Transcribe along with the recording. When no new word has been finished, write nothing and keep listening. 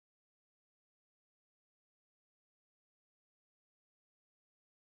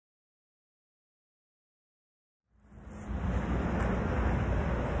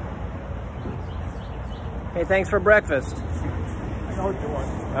Hey, thanks for breakfast. I know what you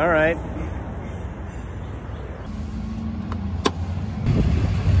want. All right.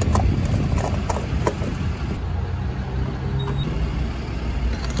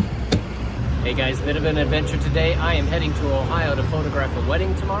 Hey guys, a bit of an adventure today. I am heading to Ohio to photograph a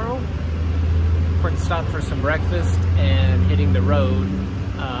wedding tomorrow. Quick stop for some breakfast and hitting the road.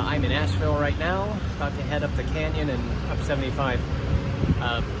 I'm in Asheville right now, about to head up the canyon and up 75.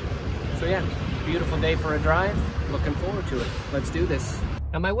 So yeah, beautiful day for a drive. Looking forward to it. Let's do this.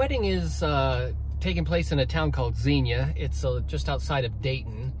 Now my wedding is taking place in a town called Xenia. It's just outside of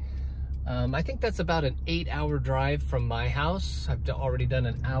Dayton. I think that's about an 8-hour drive from my house. I've already done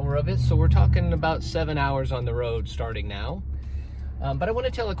an hour of it, so we're talking about 7 hours on the road starting now. But I want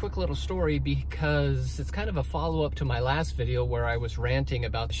to tell a quick little story because it's kind of a follow-up to my last video where I was ranting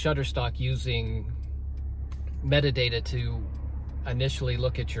about Shutterstock using metadata to initially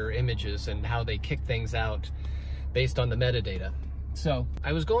look at your images and how they kick things out based on the metadata. So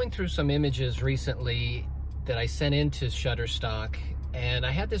I was going through some images recently that I sent into Shutterstock, and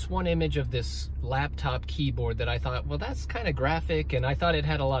I had this one image of this laptop keyboard that I thought, well, that's kind of graphic, and I thought it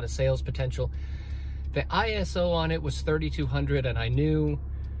had a lot of sales potential. The ISO on it was 3200, and I knew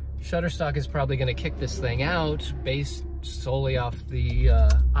Shutterstock is probably going to kick this thing out based solely off the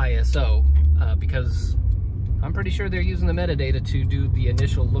ISO, because I'm pretty sure they're using the metadata to do the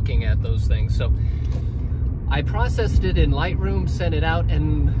initial looking at those things. So I processed it in Lightroom, sent it out,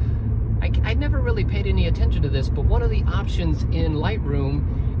 and I never really paid any attention to this, but one of the options in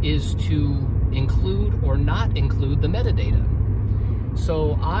Lightroom is to include or not include the metadata.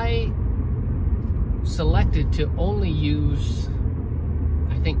 So I selected to only use,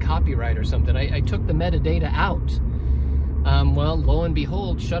 I think, copyright or something. I took the metadata out. Well, lo and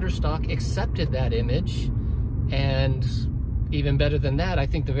behold, Shutterstock accepted that image, and even better than that, I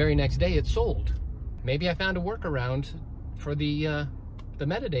think the very next day it sold. Maybe I found a workaround for the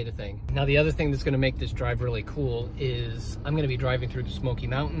metadata thing. Now, the other thing that's going to make this drive really cool is I'm going to be driving through the Smoky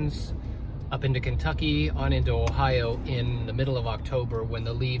Mountains, up into Kentucky, on into Ohio in the middle of October when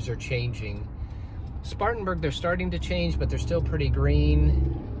the leaves are changing. Spartanburg, they're starting to change, but they're still pretty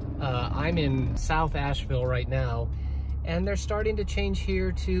green. I'm in South Asheville right now, and they're starting to change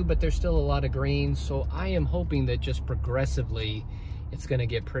here too, but there's still a lot of green. So I am hoping that just progressively it's going to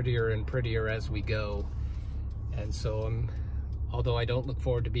get prettier and prettier as we go. And so although I don't look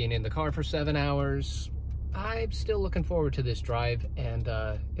forward to being in the car for 7 hours, I'm still looking forward to this drive, and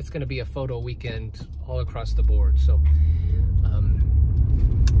it's going to be a photo weekend all across the board. So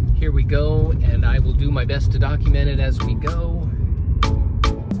here we go, and I will do my best to document it as we go.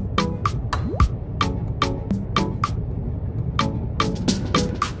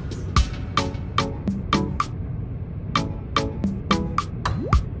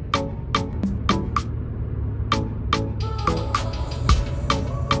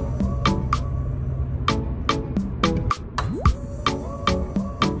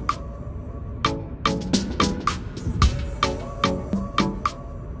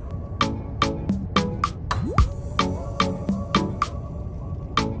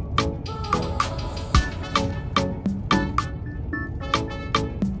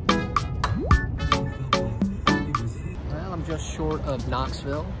 Just short of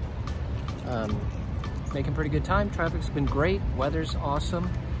Knoxville. Making pretty good time. Traffic's been great. Weather's awesome.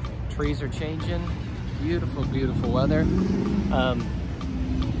 Trees are changing. Beautiful, beautiful weather.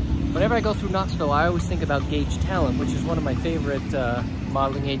 Whenever I go through Knoxville, I always think about Gauge Talent, which is one of my favorite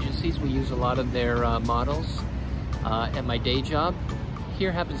modeling agencies. We use a lot of their models at my day job.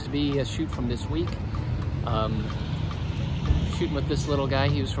 Here happens to be a shoot from this week. Shooting with this little guy.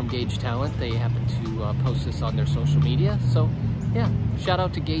 He was from Gauge Talent. They happen to post this on their social media. So yeah, shout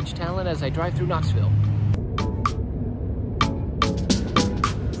out to Gauge Talent as I drive through Knoxville.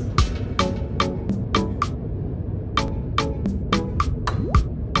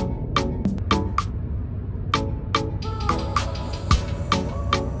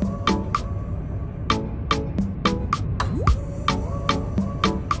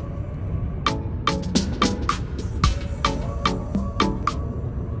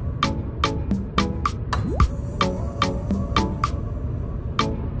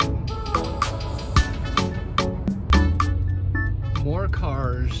 More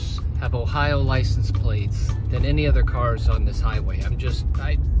cars have Ohio license plates than any other cars on this highway.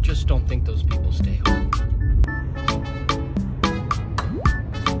 I just don't think those people stay home.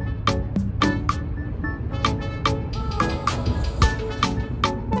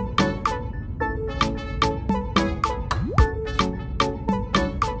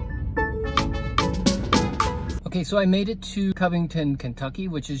 Okay, so I made it to Covington, Kentucky,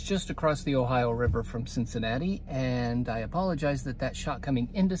 which is just across the Ohio River from Cincinnati, and I apologize that that shot coming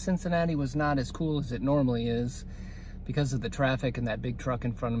into Cincinnati was not as cool as it normally is because of the traffic and that big truck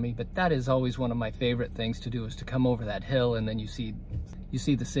in front of me, but that is always one of my favorite things to do, is to come over that hill and then you see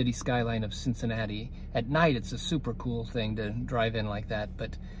the city skyline of Cincinnati. At night, it's a super cool thing to drive in like that,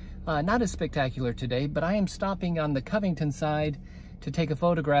 but not as spectacular today. But I am stopping on the Covington side to take a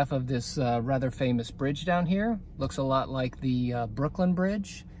photograph of this rather famous bridge down here. Looks a lot like the Brooklyn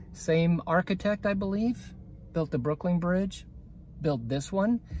Bridge. Same architect, I believe, built the Brooklyn Bridge, built this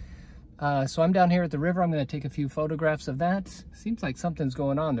one. So I'm down here at the river. I'm gonna take a few photographs of that. Seems like something's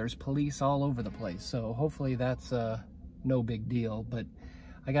going on. There's police all over the place. So hopefully that's no big deal, but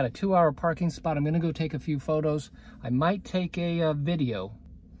I got a 2-hour parking spot. I'm gonna go take a few photos. I might take a video.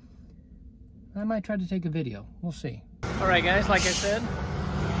 I might try to take a video. We'll see. All right, guys, like I said,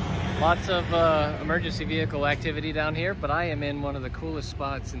 lots of emergency vehicle activity down here, but I am in one of the coolest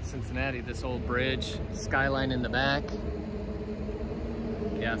spots in Cincinnati, this old bridge, skyline in the back.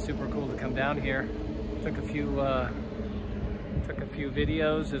 Yeah, super cool to come down here. Took a few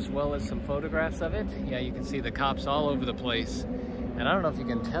videos as well as some photographs of it. Yeah, you can see the cops all over the place. And I don't know if you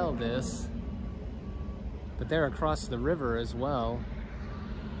can tell this, but they're across the river as well,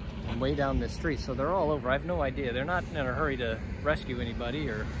 and way down this street, so they're all over. I have no idea. They're not in a hurry to rescue anybody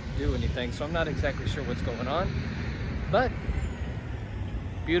or do anything, so I'm not exactly sure what's going on. But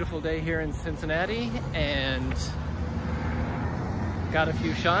beautiful day here in Cincinnati, and got a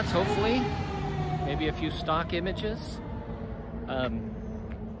few shots, hopefully, maybe a few stock images.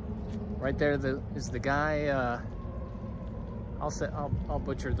 Right there is the guy. I'll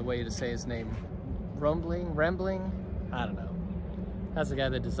butcher the way to say his name. Rembling? I don't know. That's the guy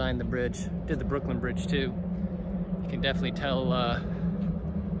that designed the bridge, did the Brooklyn Bridge too. You can definitely tell the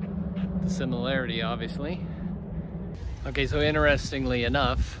similarity, obviously. Okay, so interestingly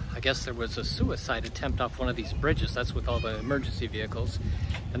enough, I guess there was a suicide attempt off one of these bridges. That's with all the emergency vehicles.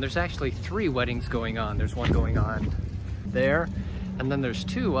 And there's actually 3 weddings going on. There's one going on there, and then there's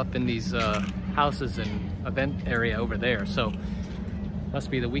 2 up in these houses and event area over there. So must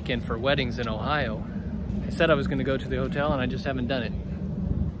be the weekend for weddings in Ohio. I said I was going to go to the hotel and I just haven't done it.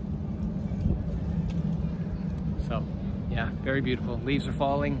 So yeah, very beautiful. Leaves are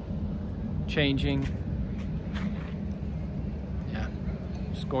falling, changing. Yeah,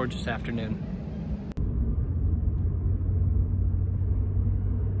 just gorgeous afternoon.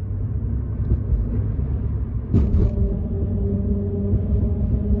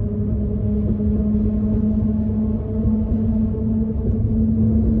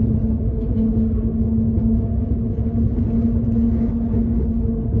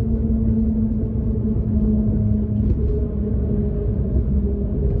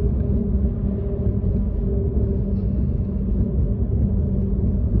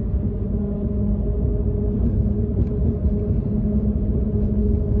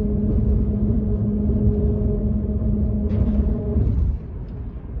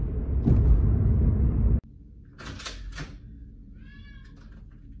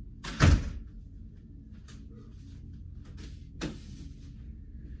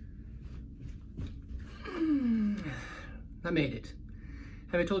 I made it.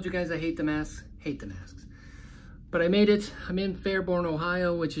 Have I told you guys I hate the masks? Hate the masks. But I made it. I'm in Fairborn,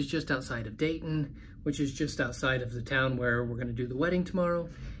 Ohio, which is just outside of Dayton, which is just outside of the town where we're going to do the wedding tomorrow.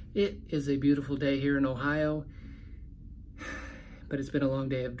 It is a beautiful day here in Ohio, but it's been a long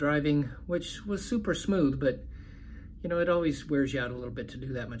day of driving, which was super smooth, but you know, it always wears you out a little bit to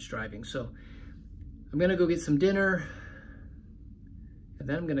do that much driving. So I'm going to go get some dinner, and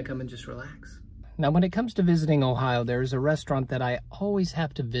then I'm going to come and just relax. Now, when it comes to visiting Ohio, there's a restaurant that I always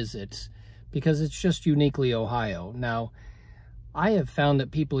have to visit because it's just uniquely Ohio. Now, I have found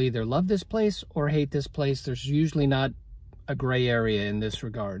that people either love this place or hate this place. There's usually not a gray area in this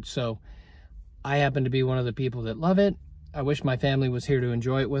regard. So I happen to be one of the people that love it. I wish my family was here to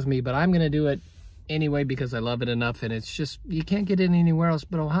enjoy it with me, but I'm going to do it anyway because I love it enough. And it's just, you can't get it anywhere else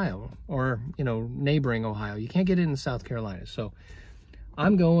but Ohio, or, you know, neighboring Ohio. You can't get it in South Carolina. So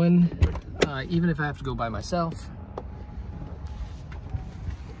I'm going, even if I have to go by myself.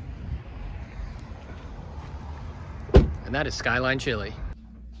 And that is Skyline Chili.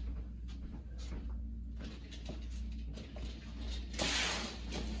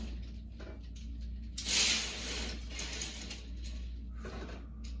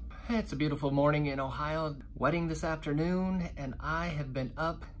 It's a beautiful morning in Ohio. Wedding this afternoon, and I have been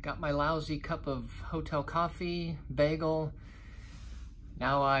up, got my lousy cup of hotel coffee, bagel.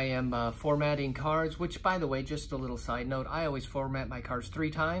 Now I am formatting cards, which, by the way, just a little side note, I always format my cards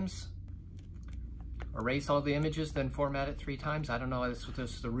 3 times. erase all the images, then format it 3 times. I don't know, this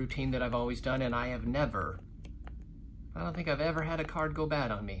is the routine that I've always done, and I don't think I've ever had a card go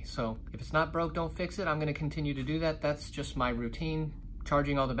bad on me. So if it's not broke, don't fix it. I'm gonna continue to do that. That's just my routine.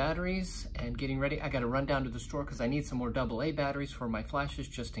 Charging all the batteries and getting ready. I gotta run down to the store because I need some more AA batteries for my flashes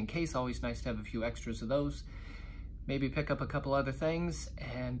just in case. Always nice to have a few extras of those. Maybe pick up a couple other things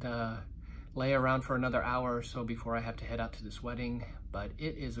and lay around for another hour or so before I have to head out to this wedding. But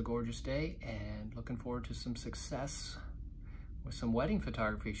it is a gorgeous day and looking forward to some success with some wedding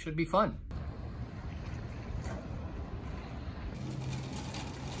photography. Should be fun.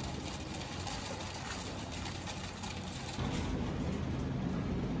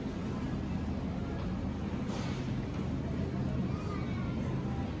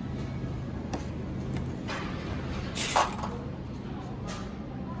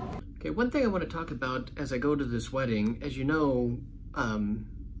 Okay, one thing I want to talk about as I go to this wedding, as you know, I'm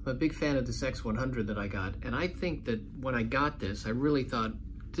a big fan of this X100 that I got, and I think that when I got this, I really thought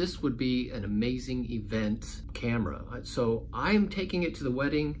this would be an amazing event camera. So I'm taking it to the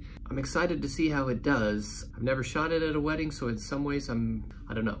wedding. I'm excited to see how it does. I've never shot it at a wedding, so in some ways I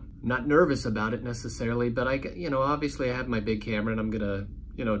don't know, not nervous about it necessarily, but obviously I have my big camera and I'm gonna,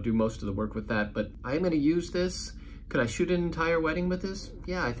 do most of the work with that, but I am gonna use this. Could I shoot an entire wedding with this?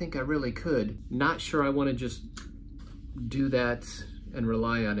 Yeah, I think I really could. Not sure I want to just do that and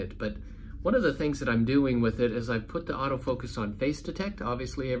rely on it, but one of the things that I'm doing with it is I've put the autofocus on face detect.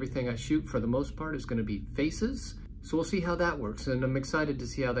 Obviously, everything I shoot for the most part is going to be faces, so we'll see how that works, and I'm excited to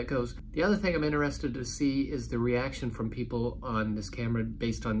see how that goes. The other thing I'm interested to see is the reaction from people on this camera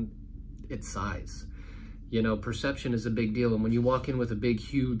based on its size. Perception is a big deal, and when you walk in with a big,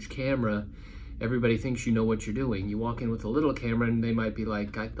 huge camera, everybody thinks you know what you're doing. You walk in with a little camera and they might be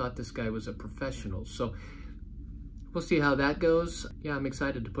like, I thought this guy was a professional. So we'll see how that goes. Yeah, I'm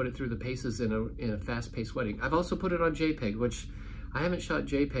excited to put it through the paces in a fast-paced wedding. I've also put it on JPEG, which I haven't shot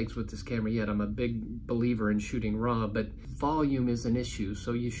JPEGs with this camera yet. I'm a big believer in shooting RAW, but volume is an issue.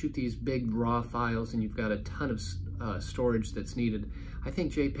 So you shoot these big RAW files and you've got a ton of storage that's needed. I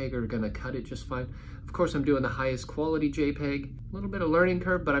think JPEG are gonna cut it just fine. Of course, I'm doing the highest quality JPEG. A little bit of learning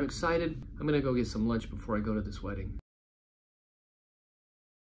curve, but I'm excited. I'm gonna go get some lunch before I go to this wedding.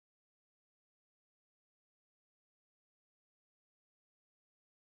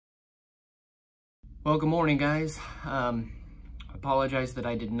 Well, good morning, guys. Apologize that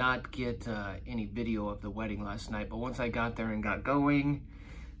I did not get any video of the wedding last night, but once I got there and got going,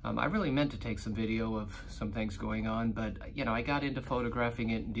 I really meant to take some video of some things going on, but I got into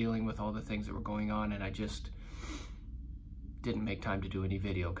photographing it and dealing with all the things that were going on, and I just didn't make time to do any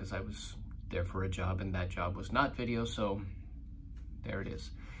video because I was there for a job and that job was not video, so there it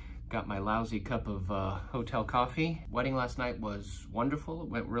is. Got my lousy cup of hotel coffee. Wedding last night was wonderful. It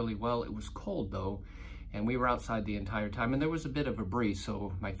went really well. It was cold though, and we were outside the entire time, and there was a bit of a breeze,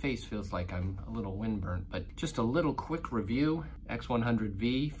 so my face feels like I'm a little windburnt. But just a little quick review,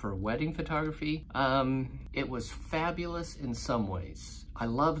 X100V for wedding photography. It was fabulous in some ways. I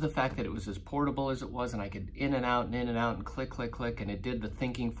love the fact that it was as portable as it was, and I could in and out and click, click, click, and it did the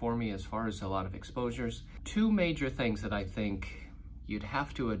thinking for me as far as a lot of exposures. 2 major things that I think you'd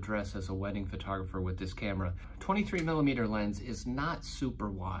have to address as a wedding photographer with this camera. 23mm lens is not super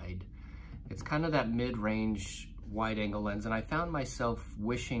wide. It's kind of that mid-range wide angle lens, and I found myself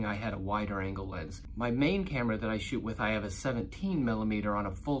wishing I had a wider angle lens. My main camera that I shoot with, I have a 17mm on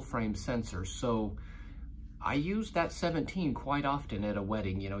a full frame sensor, so I use that 17 quite often at a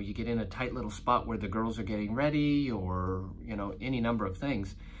wedding. You get in a tight little spot where the girls are getting ready, or any number of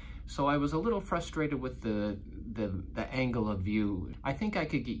things. So I was a little frustrated with the angle of view. I think I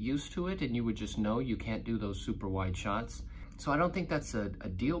could get used to it, and you would just know you can't do those super wide shots. So I don't think that's a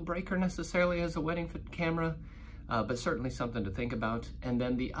deal breaker necessarily as a wedding camera, but certainly something to think about. And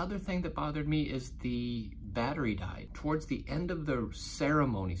then the other thing that bothered me is the battery died towards the end of the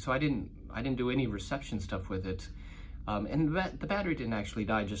ceremony. So I didn't do any reception stuff with it. And the battery didn't actually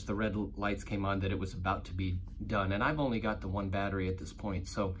die, just the red lights came on that it was about to be done. And I've only got the 1 battery at this point.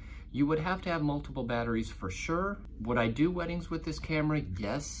 So you would have to have multiple batteries for sure. Would I do weddings with this camera?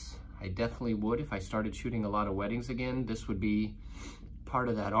 Yes. I definitely would. If I started shooting a lot of weddings again, this would be part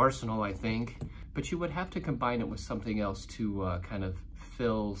of that arsenal, I think. But you would have to combine it with something else to kind of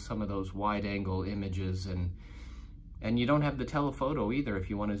fill some of those wide angle images, and you don't have the telephoto either if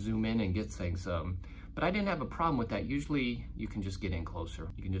you want to zoom in and get things. But I didn't have a problem with that. Usually you can just get in closer.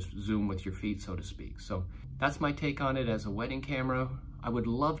 You can just zoom with your feet, so to speak. So that's my take on it as a wedding camera. I would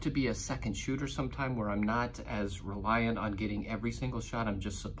love to be a second shooter sometime where I'm not as reliant on getting every single shot. I'm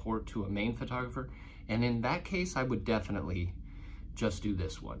just support to a main photographer. And in that case, I would definitely just do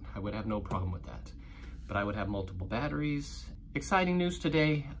this one. I would have no problem with that. but I would have multiple batteries. Exciting news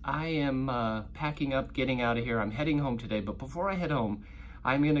today. I am packing up, getting out of here. I'm heading home today, but before I head home,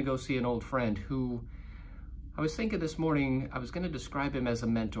 I'm gonna go see an old friend who, I was thinking this morning, I was gonna describe him as a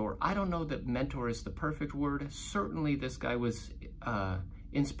mentor. I don't know that mentor is the perfect word. Certainly this guy was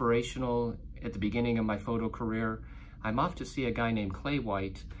inspirational at the beginning of my photo career. I'm off to see a guy named Clay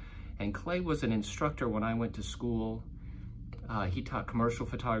White, and Clay was an instructor when I went to school. He taught commercial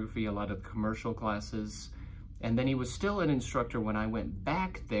photography, a lot of commercial classes, and then he was still an instructor when I went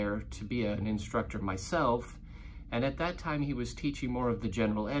back there to be an instructor myself. And at that time he was teaching more of the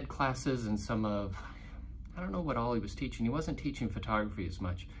general ed classes and some of, I don't know what all he was teaching. He wasn't teaching photography as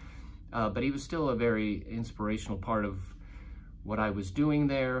much, but he was still a very inspirational part of what I was doing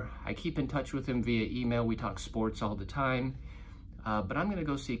there. I keep in touch with him via email. We talk sports all the time. But I'm gonna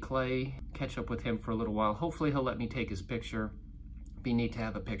go see Clay, catch up with him for a little while. Hopefully he'll let me take his picture. Be neat to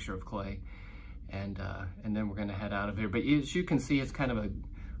have a picture of Clay. And then we're gonna head out of here. But as you can see, it's kind of a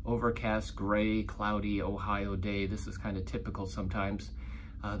overcast, gray, cloudy Ohio day. This is kind of typical sometimes.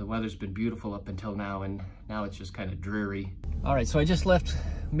 The weather's been beautiful up until now, and now it's just kind of dreary. All right, so I just left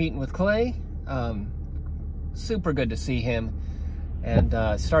meeting with Clay. Super good to see him. And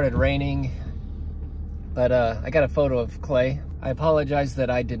it started raining, but I got a photo of Clay. I apologize that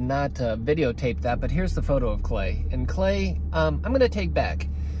I did not videotape that, but here's the photo of Clay. And Clay, I'm gonna take back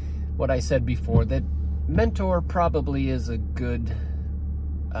what I said before, that mentor probably is a good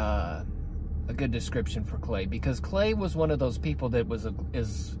description for Clay, because Clay was one of those people that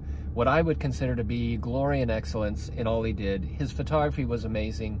is what I would consider to be glory and excellence in all he did. His photography was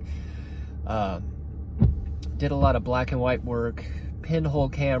amazing. Did a lot of black and white work, pinhole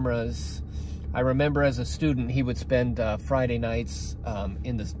cameras. I remember as a student, he would spend Friday nights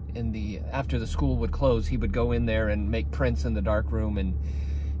after the school would close, he would go in there and make prints in the dark room, and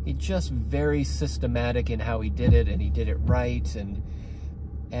he just very systematic in how he did it, and he did it right, and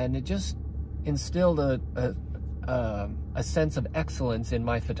it just instilled a sense of excellence in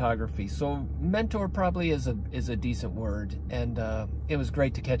my photography. So mentor probably is a decent word, and it was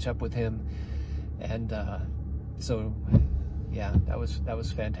great to catch up with him, and so yeah, that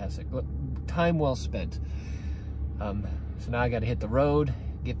was fantastic. Time well spent. So now I got to hit the road,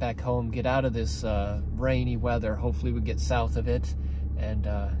 get back home, get out of this rainy weather. Hopefully we get south of it and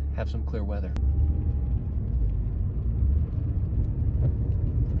have some clear weather.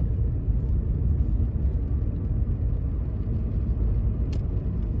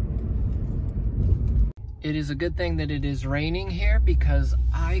 It is a good thing that it is raining here, because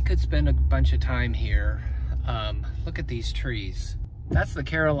I could spend a bunch of time here. Look at these trees. That's the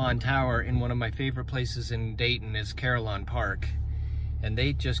Carillon Tower in one of my favorite places in Dayton is Carillon Park. And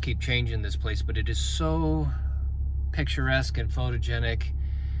they just keep changing this place, but it is so picturesque and photogenic.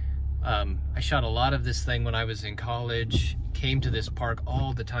 I shot a lot of this thing when I was in college, came to this park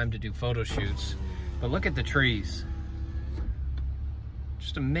all the time to do photo shoots. But look at the trees.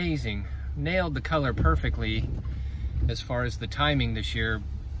 Just amazing. Nailed the color perfectly as far as the timing this year.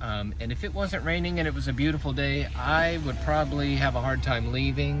 And if it wasn't raining and it was a beautiful day, I would probably have a hard time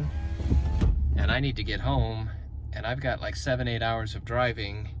leaving, and I need to get home, and I've got like 7-8 hours of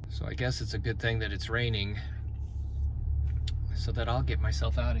driving, so I guess it's a good thing that it's raining so that I'll get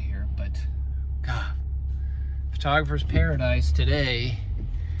myself out of here. But God, photographer's paradise today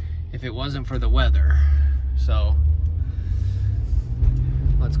if it wasn't for the weather. So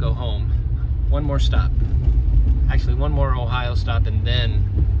let's go home. One more stop. Actually, one more Ohio stop, and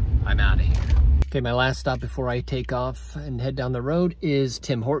then I'm out of here. Okay, my last stop before I take off and head down the road is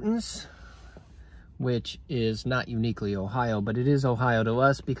Tim Hortons, which is not uniquely Ohio, but it is Ohio to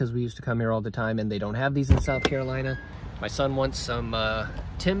us because we used to come here all the time, and they don't have these in South Carolina. My son wants some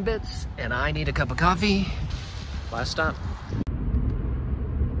Timbits, and I need a cup of coffee. Last stop.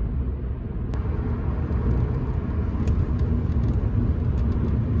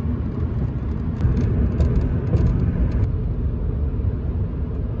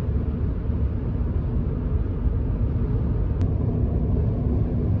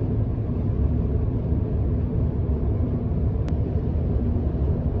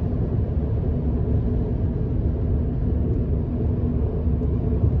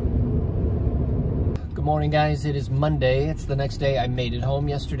 Good morning, guys. It is Monday. It's the next day. I made it home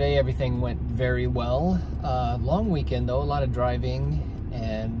yesterday. Everything went very well. Long weekend though, a lot of driving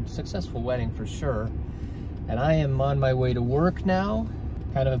and successful wedding for sure. And I am on my way to work now.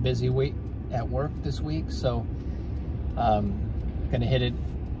 Kind of a busy week at work this week, so gonna hit it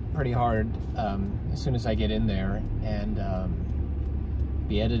pretty hard as soon as I get in there, and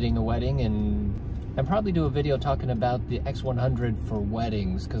be editing the wedding and and probably do a video talking about the X100 for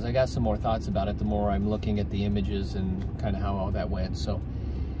weddings, because I got some more thoughts about it the more I'm looking at the images and kind of how all that went. So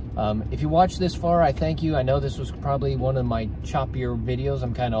if you watched this far, I thank you. I know this was probably one of my choppier videos.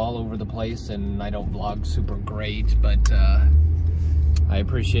 I'm kind of all over the place and I don't vlog super great, but I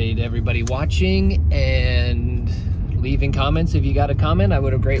appreciate everybody watching and leaving comments. If you got a comment, I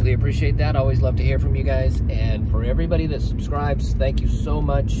would have greatly appreciate that. Always love to hear from you guys. And for everybody that subscribes, thank you so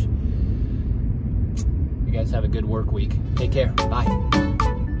much. You guys have a good work week. Take care. Bye.